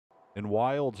In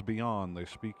wilds beyond, they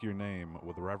speak your name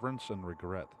with reverence and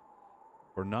regret.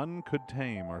 For none could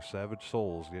tame our savage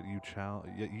souls, yet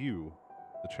you,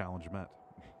 the challenge met.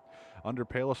 Under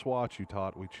Palest watch, you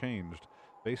taught we changed.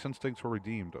 Base instincts were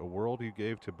redeemed. A world you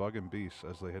gave to bug and beast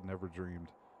as they had never dreamed.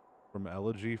 From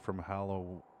Elegy from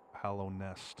Hallow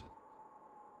Nest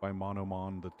by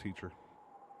Monomon the teacher.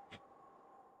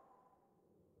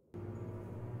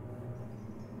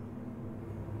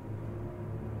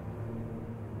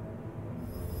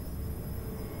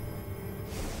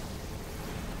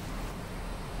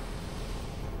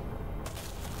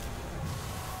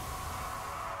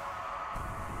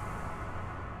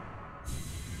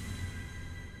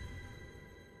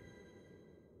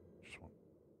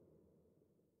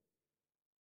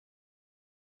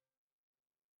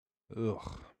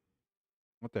 Ugh.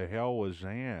 What the hell was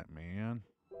that, man?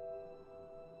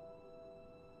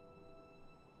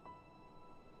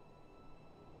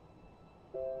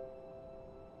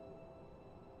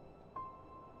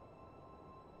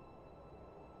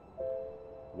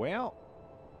 Well.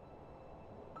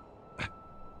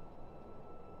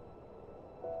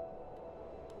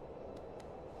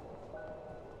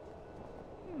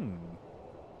 Hmm.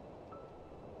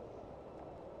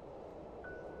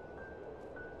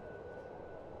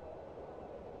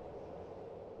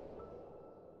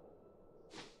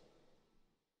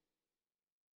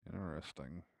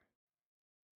 Interesting.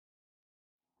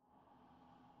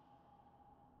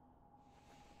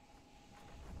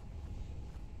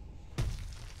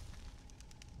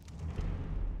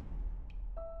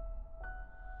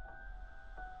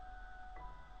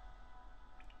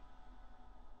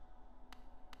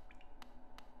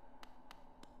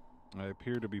 I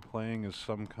appear to be playing as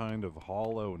some kind of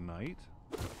Hollow Knight.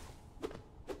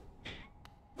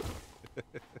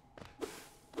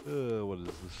 What is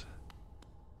this?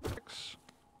 X.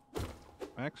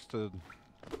 X to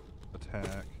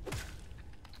attack.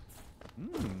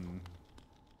 Hmm.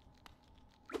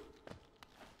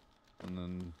 And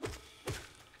then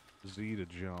Z to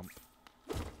jump.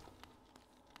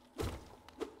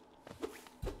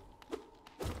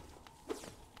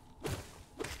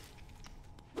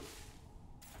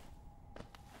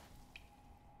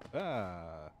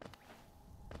 Ah.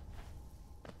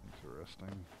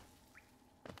 Interesting.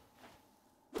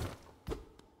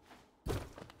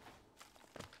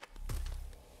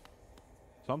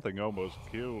 Something almost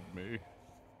killed me.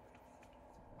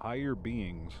 Higher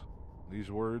beings,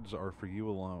 these words are for you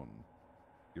alone.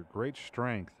 Your great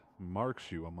strength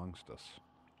marks you amongst us.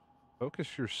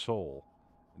 Focus your soul,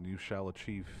 and you shall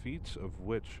achieve feats of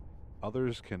which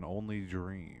others can only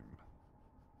dream.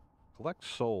 Collect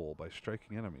soul by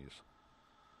striking enemies.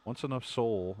 Once enough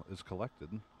soul is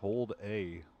collected, hold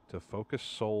A to focus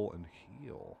soul and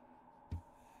heal.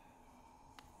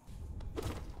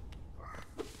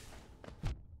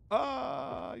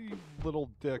 Ah, you little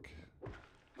dick.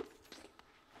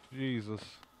 Jesus.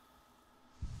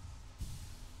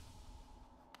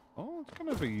 Oh, it's kind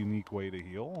of a unique way to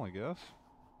heal, I guess.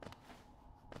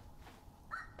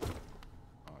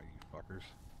 Oh, you fuckers.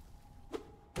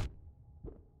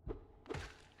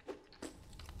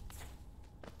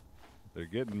 They're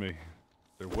getting me.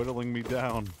 They're whittling me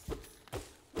down.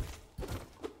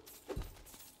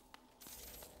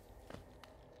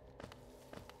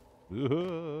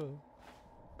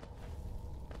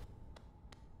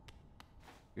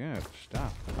 Yeah,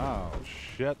 stop. Oh,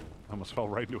 shit. I almost fell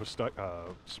right into a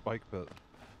spike pit.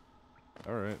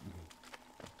 Alright.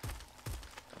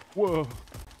 Whoa.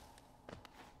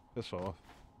 Piss off.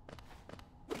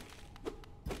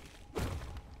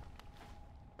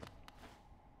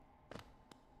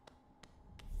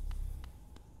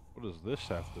 What does this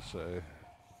have to say?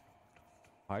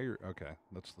 Higher. Okay,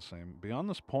 that's the same. Beyond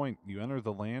this point, you enter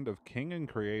the land of King and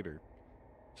Creator.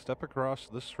 Step across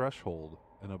this threshold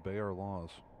and obey our laws.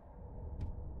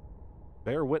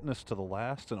 Bear witness to the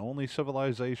last and only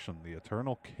civilization, the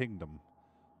eternal kingdom.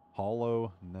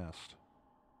 Hollow Nest.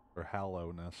 Or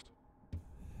Hallow Nest.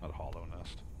 Not Hollow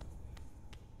Nest.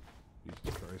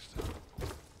 Jesus Christ.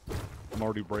 I'm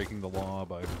already breaking the law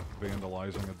by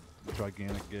vandalizing a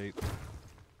gigantic gate.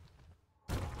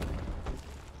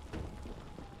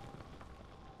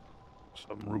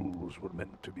 Some rules were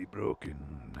meant to be broken.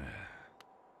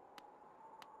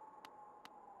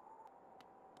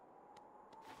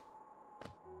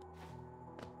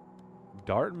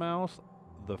 Dartmouth,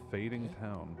 the fading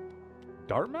town.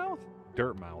 Dartmouth?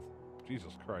 Dirtmouth.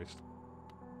 Jesus Christ.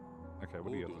 Okay,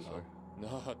 what do you have to say?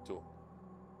 Nato.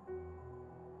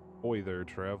 Boy there,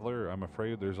 traveler. I'm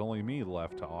afraid there's only me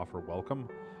left to offer welcome.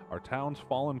 Our town's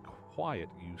fallen quiet,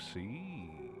 you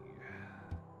see.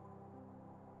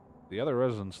 The other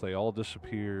residents, they all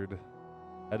disappeared,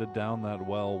 headed down that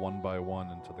well one by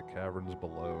one into the caverns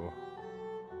below.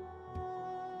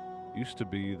 Used to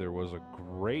be there was a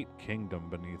great kingdom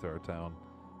beneath our town.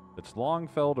 It's long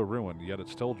fell to ruin, yet it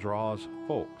still draws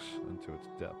folks into its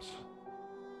depths.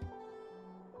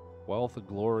 Wealth,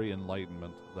 glory,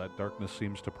 enlightenment, that darkness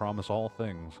seems to promise all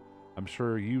things. I'm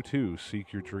sure you too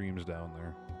seek your dreams down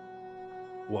there.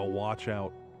 Well, watch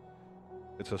out.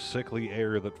 It's a sickly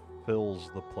air that fills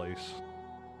the place.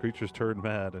 Creatures turn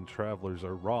mad and travelers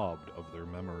are robbed of their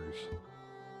memories.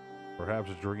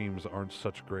 Perhaps dreams aren't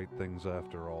such great things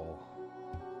after all.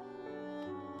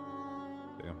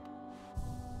 Damn.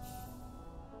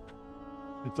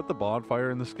 Is that the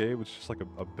bonfire in this game? It's just like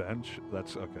a bench?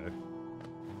 That's okay.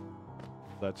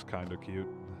 That's kind of cute.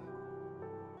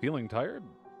 Feeling tired?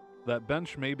 That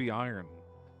bench may be iron,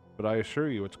 but I assure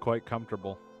you it's quite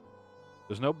comfortable.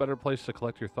 There's no better place to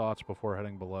collect your thoughts before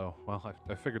heading below. Well,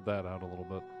 I figured that out a little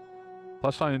bit.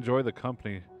 Plus, I enjoy the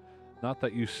company. Not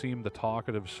that you seem the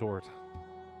talkative sort.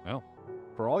 Well,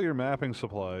 for all your mapping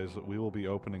supplies, we will be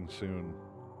opening soon.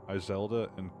 Iselda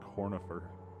and Cornifer.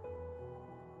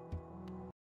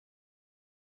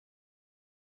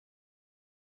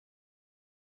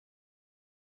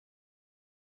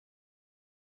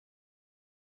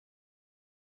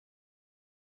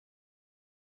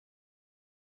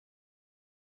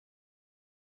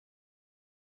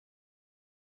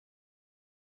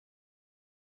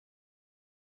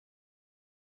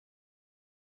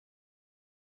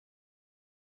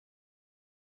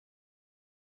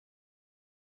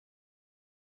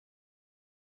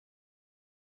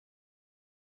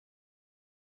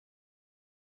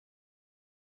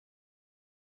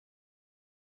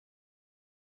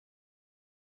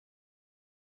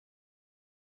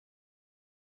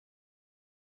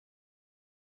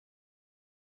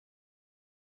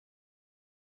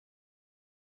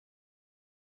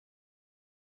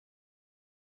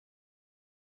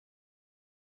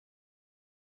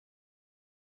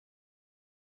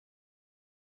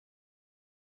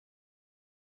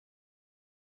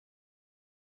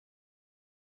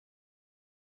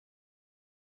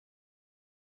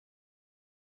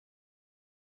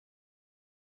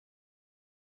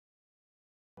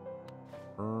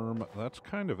 That's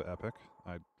kind of epic.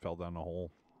 I fell down a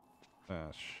hole. Ah,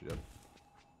 shit.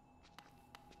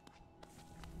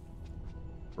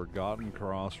 Forgotten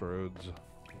Crossroads.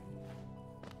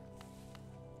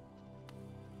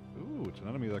 Ooh, it's an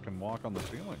enemy that can walk on the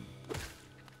ceiling.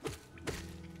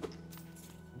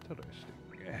 Interesting.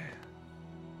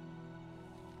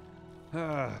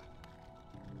 Ah.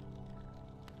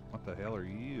 What the hell are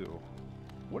you?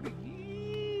 What are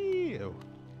you?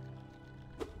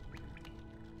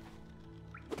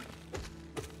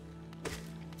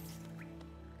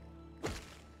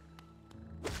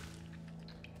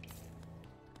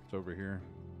 Over here.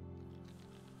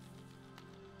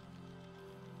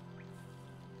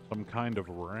 Some kind of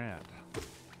rat.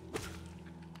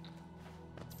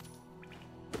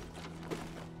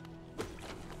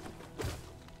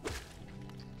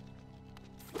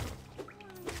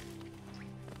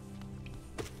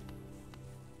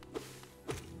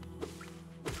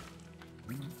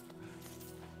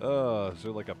 Is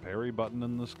there like a parry button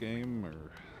in this game, or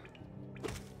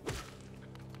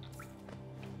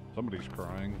somebody's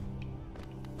crying?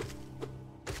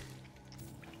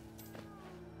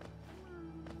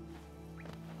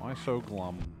 Why so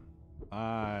glum?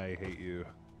 I hate you.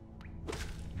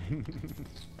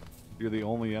 You're the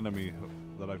only enemy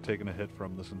that I've taken a hit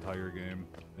from this entire game,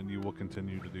 and you will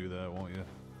continue to do that, won't you?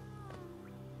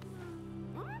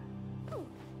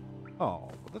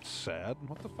 Oh, that's sad.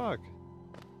 What the fuck?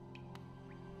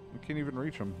 We can't even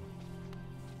reach him.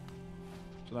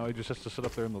 So now he just has to sit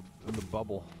up there in the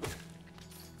bubble.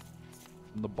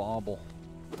 In the bauble.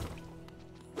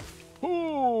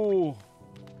 Ooh!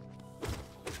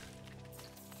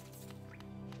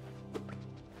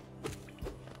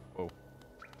 Oh.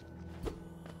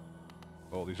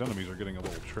 Oh, these enemies are getting a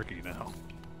little tricky now.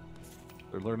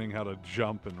 They're learning how to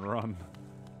jump and run.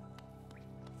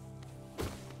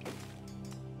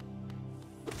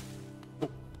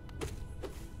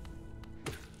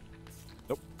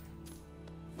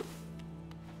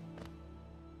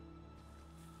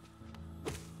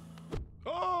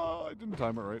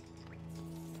 Time it right.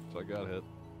 So I got hit.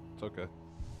 It's okay.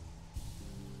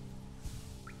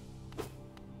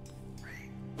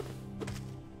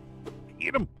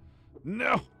 Eat him!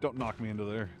 No! Don't knock me into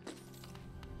there.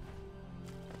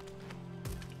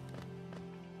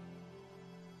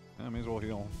 I may as well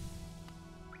heal.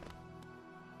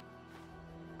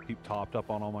 Keep topped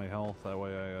up on all my health. That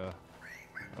way I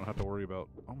don't have to worry about...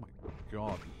 Oh my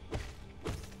god.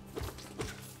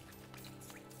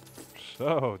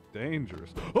 so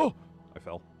dangerous. Oh! I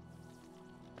fell.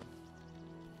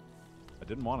 I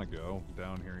didn't want to go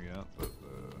down here yet, but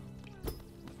how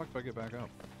the fuck do I get back up?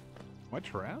 Am I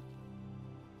trapped?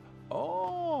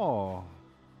 Oh!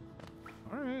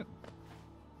 Alright.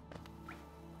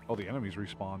 Oh, the enemies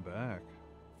respawn back.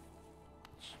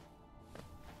 It's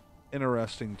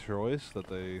interesting choice that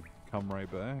they come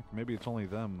right back. Maybe it's only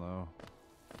them, though.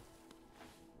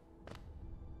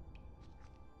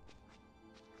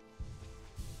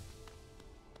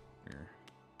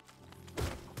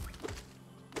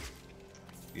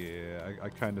 Yeah, I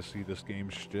kind of see this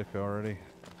game's shtick already.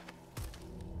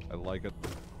 I like it.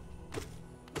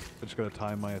 I just gotta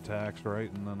time my attacks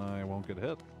right, and then I won't get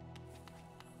hit.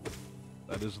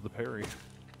 That is the parry.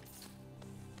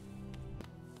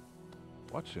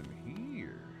 What's in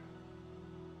here?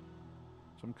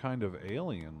 Some kind of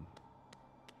alien.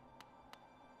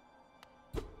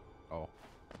 Oh.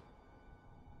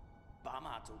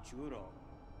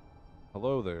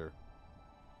 Hello there.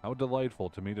 How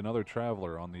delightful to meet another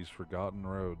traveler on these forgotten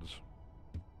roads.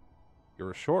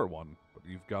 You're a short one, but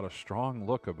you've got a strong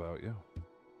look about you.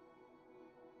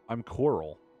 I'm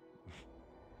Coral.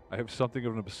 I have something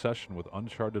of an obsession with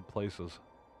uncharted places.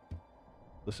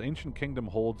 This ancient kingdom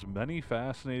holds many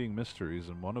fascinating mysteries,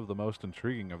 and one of the most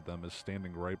intriguing of them is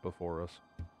standing right before us.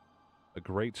 A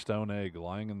great stone egg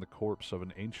lying in the corpse of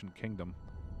an ancient kingdom.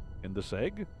 In this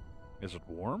egg? Is it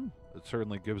warm? It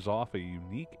certainly gives off a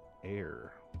unique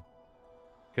air.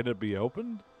 Can it be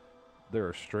opened? There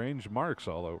are strange marks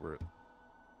all over it.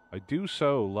 I do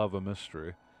so love a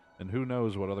mystery, and who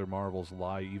knows what other marvels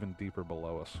lie even deeper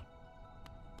below us.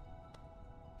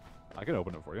 I can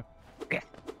open it for you.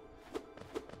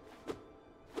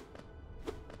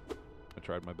 I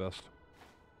tried my best.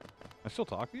 I still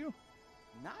talk to you?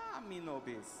 Nah, me no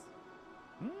bis.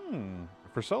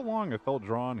 For so long I felt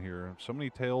drawn here, so many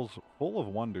tales full of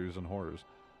wonders and horrors.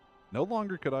 No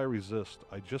longer could I resist,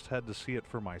 I just had to see it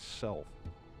for myself.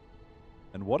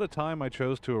 And what a time I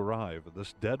chose to arrive.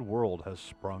 This dead world has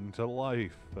sprung to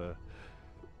life.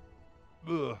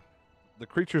 The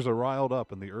creatures are riled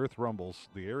up and the earth rumbles.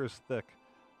 The air is thick.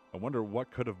 I wonder what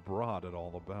could have brought it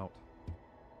all about.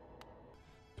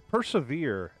 To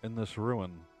persevere in this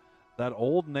ruin, that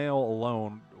old nail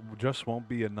alone just won't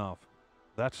be enough.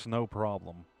 That's no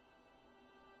problem.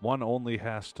 One only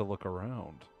has to look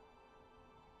around.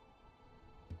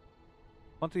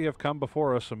 Plenty have come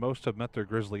before us, and most have met their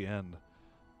grisly end.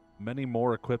 Many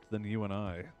more equipped than you and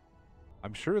I.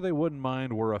 I'm sure they wouldn't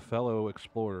mind were a fellow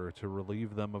explorer to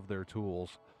relieve them of their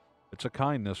tools. It's a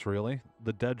kindness, really.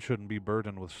 The dead shouldn't be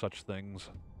burdened with such things.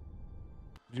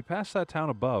 Did you pass that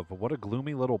town above? What a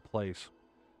gloomy little place.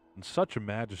 And such a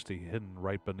majesty hidden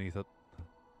right beneath it.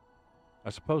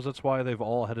 I suppose that's why they've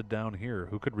all headed down here.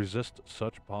 Who could resist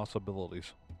such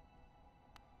possibilities?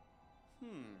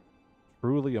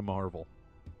 Truly a marvel.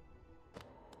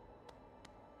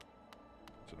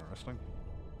 Interesting.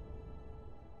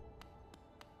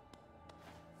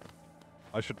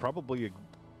 I should probably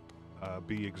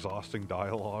be exhausting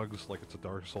dialogues like it's a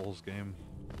Dark Souls game.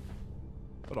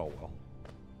 But oh well.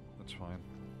 That's fine.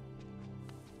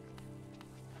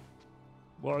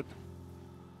 What?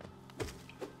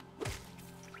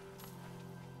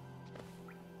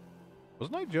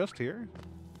 Wasn't I just here?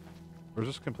 Or is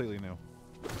this completely new?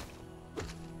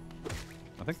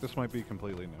 I think this might be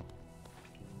completely new.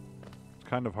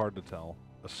 Kind of hard to tell.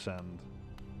 Ascend.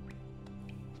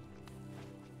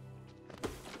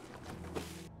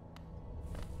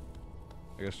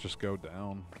 I guess just go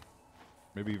down.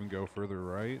 Maybe even go further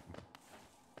right.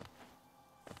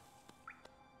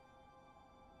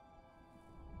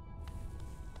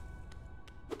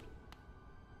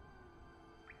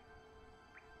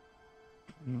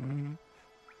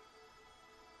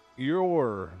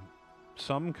 You're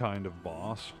some kind of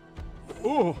boss.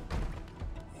 Oh!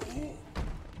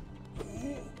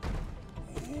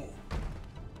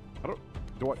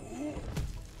 Do I?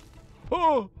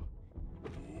 Oh!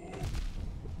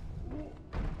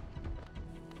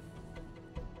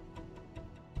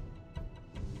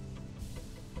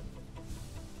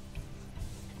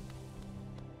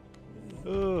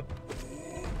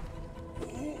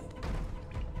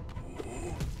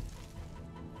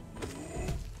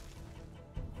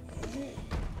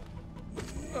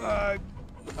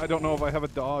 I don't know if I have a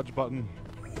dodge button.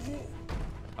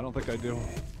 I don't think I do.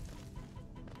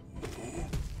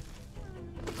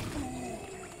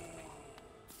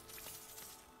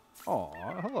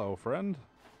 Aw, hello, friend.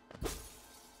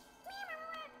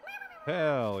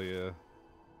 Hell yeah.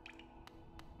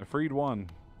 I freed one.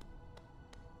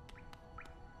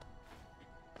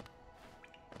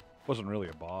 Wasn't really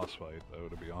a boss fight, though,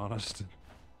 to be honest.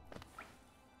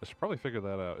 I should probably figure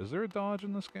that out. Is there a dodge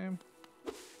in this game?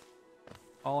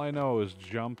 All I know is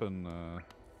jump and,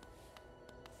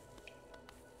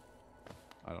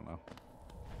 I don't know.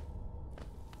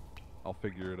 I'll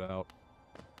figure it out.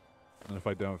 And if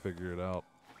I don't figure it out,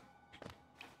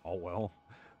 oh well.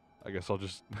 I guess I'll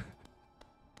just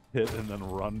hit and then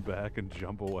run back and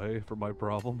jump away from my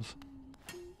problems.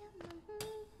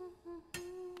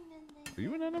 Are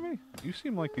you an enemy? You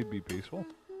seem like you'd be peaceful.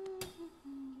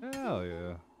 Hell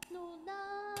yeah.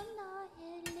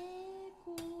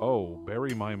 Oh,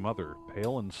 bury my mother,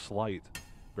 pale and slight.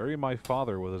 Bury my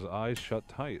father with his eyes shut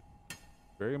tight.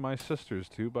 Bury my sisters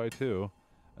 2 by 2.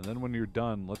 And then when you're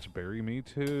done, let's bury me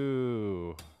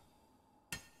too.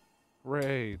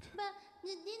 Great.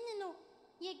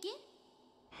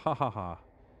 Ha ha ha.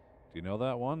 Do you know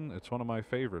that one? It's one of my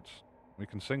favorites. We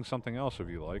can sing something else if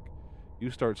you like. You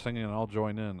start singing and I'll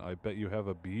join in. I bet you have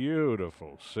a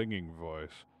beautiful singing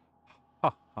voice.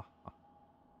 Ha ha ha.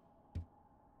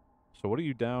 So what are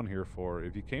you down here for?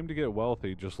 If you came to get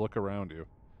wealthy, just look around you.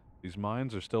 These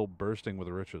mines are still bursting with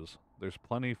riches. There's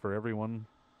plenty for everyone.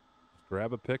 Just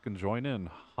grab a pick and join in.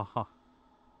 Ha ha.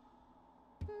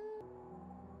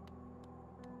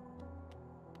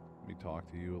 Let me talk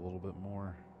to you a little bit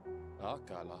more.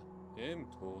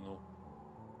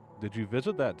 Did you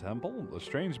visit that temple? A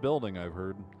strange building, I've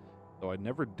heard, though I'd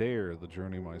never dare the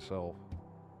journey myself.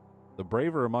 The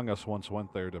braver among us once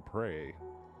went there to pray.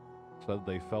 Said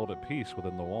they felt at peace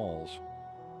within the walls.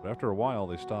 But after a while,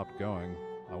 they stopped going.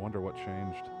 I wonder what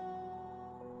changed.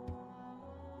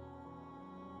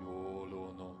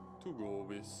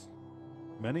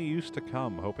 Many used to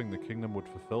come, hoping the kingdom would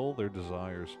fulfill their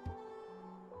desires.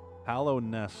 Hallow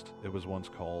Nest, it was once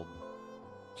called.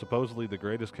 Supposedly the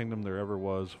greatest kingdom there ever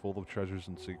was, full of treasures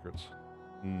and secrets.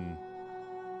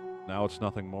 Now it's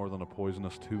nothing more than a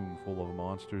poisonous tomb full of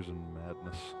monsters and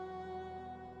madness.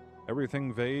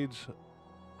 Everything fades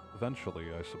eventually,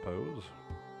 I suppose.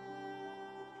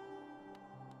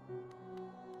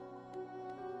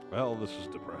 Well, this is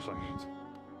depressing.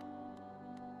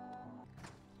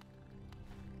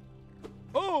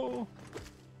 Oh!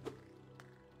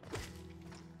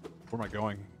 Where am I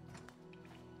going?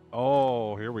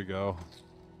 Oh, here we go.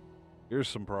 Here's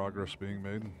some progress being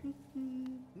made.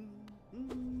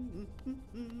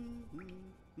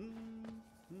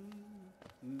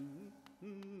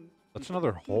 That's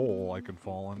another hole I can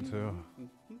fall into.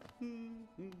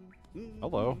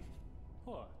 Hello.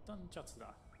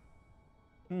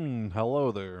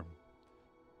 Hello there.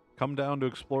 Come down to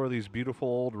explore these beautiful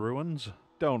old ruins?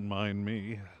 Don't mind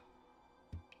me.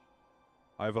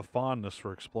 I have a fondness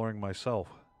for exploring myself.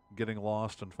 Getting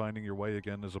lost and finding your way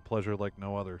again is a pleasure like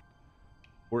no other.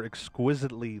 We're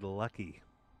exquisitely lucky,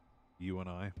 you and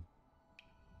I.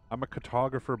 I'm a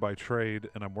cartographer by trade,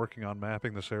 and I'm working on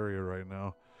mapping this area right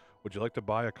now. Would you like to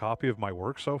buy a copy of my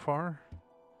work so far?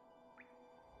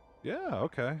 Yeah,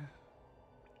 okay.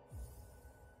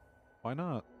 Why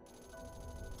not?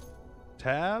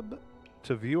 Tab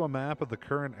to view a map of the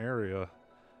current area.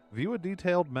 View a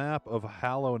detailed map of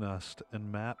Hallow Nest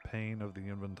in map pane of the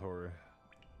inventory.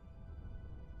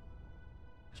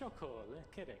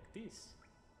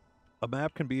 A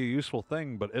map can be a useful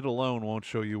thing, but it alone won't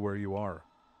show you where you are.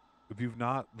 If you've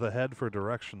not the head for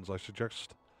directions, I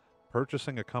suggest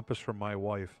purchasing a compass from my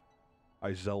wife,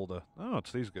 Izelda. Oh,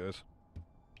 it's these guys.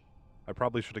 I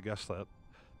probably should have guessed that.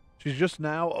 She's just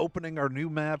now opening our new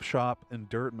map shop in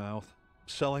Dirtmouth,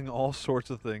 selling all sorts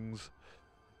of things,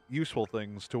 useful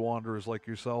things to wanderers like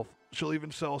yourself. She'll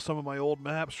even sell some of my old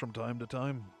maps from time to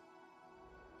time.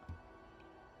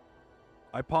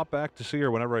 I pop back to see her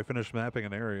whenever I finish mapping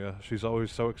an area. She's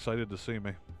always so excited to see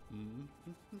me.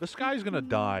 This guy's gonna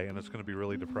die, and it's gonna be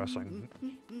really depressing.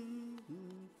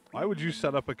 Why would you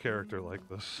set up a character like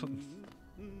this?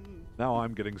 Now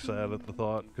I'm getting sad at the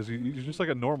thought, because he's just like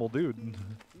a normal dude.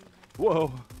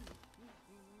 Whoa.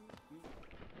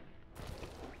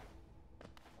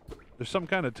 There's some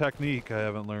kind of technique I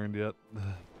haven't learned yet.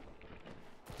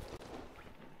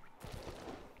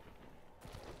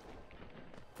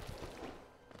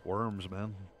 Worms,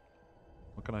 man.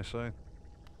 What can I say?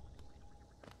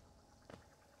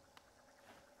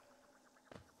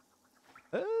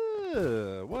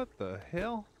 What the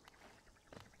hell?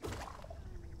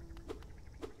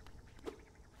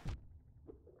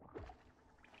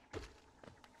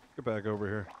 Get back over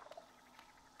here.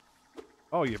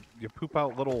 Oh, you poop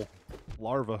out little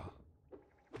larvae.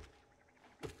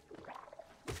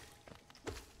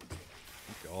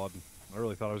 God. I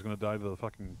really thought I was going to die to the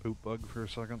fucking poop bug for a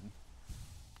second.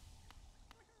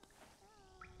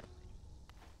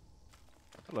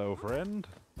 Hello, friend.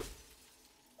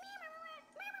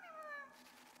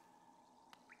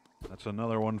 That's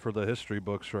another one for the history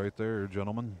books right there,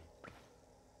 gentlemen.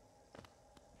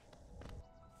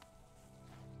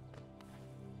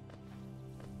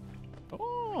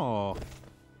 Oh,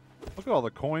 look at all the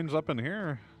coins up in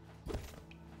here.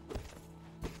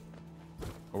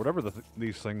 Or whatever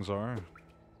these things are.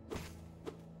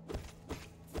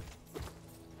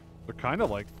 They're kind of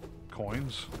like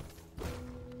coins.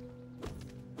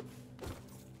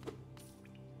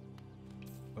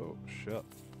 Oh, shit.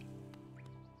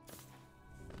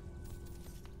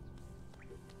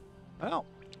 Well,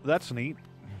 that's neat.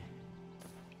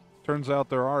 Turns out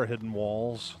there are hidden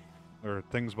walls, or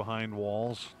things behind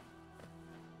walls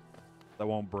that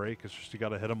won't break. It's just you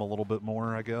gotta hit them a little bit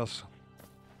more, I guess.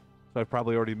 So I've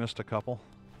probably already missed a couple.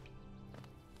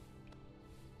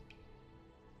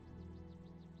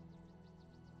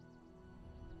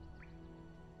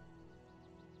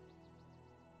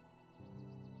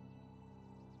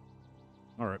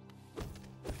 All right.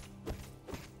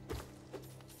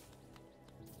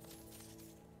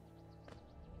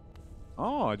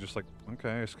 Oh, I just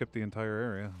okay, I skipped the entire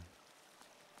area.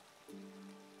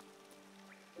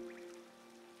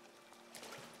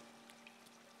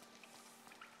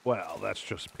 Well, that's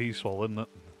just peaceful, isn't it?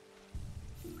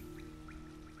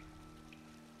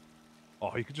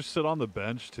 Oh, you could just sit on the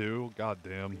bench, too? God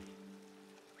damn.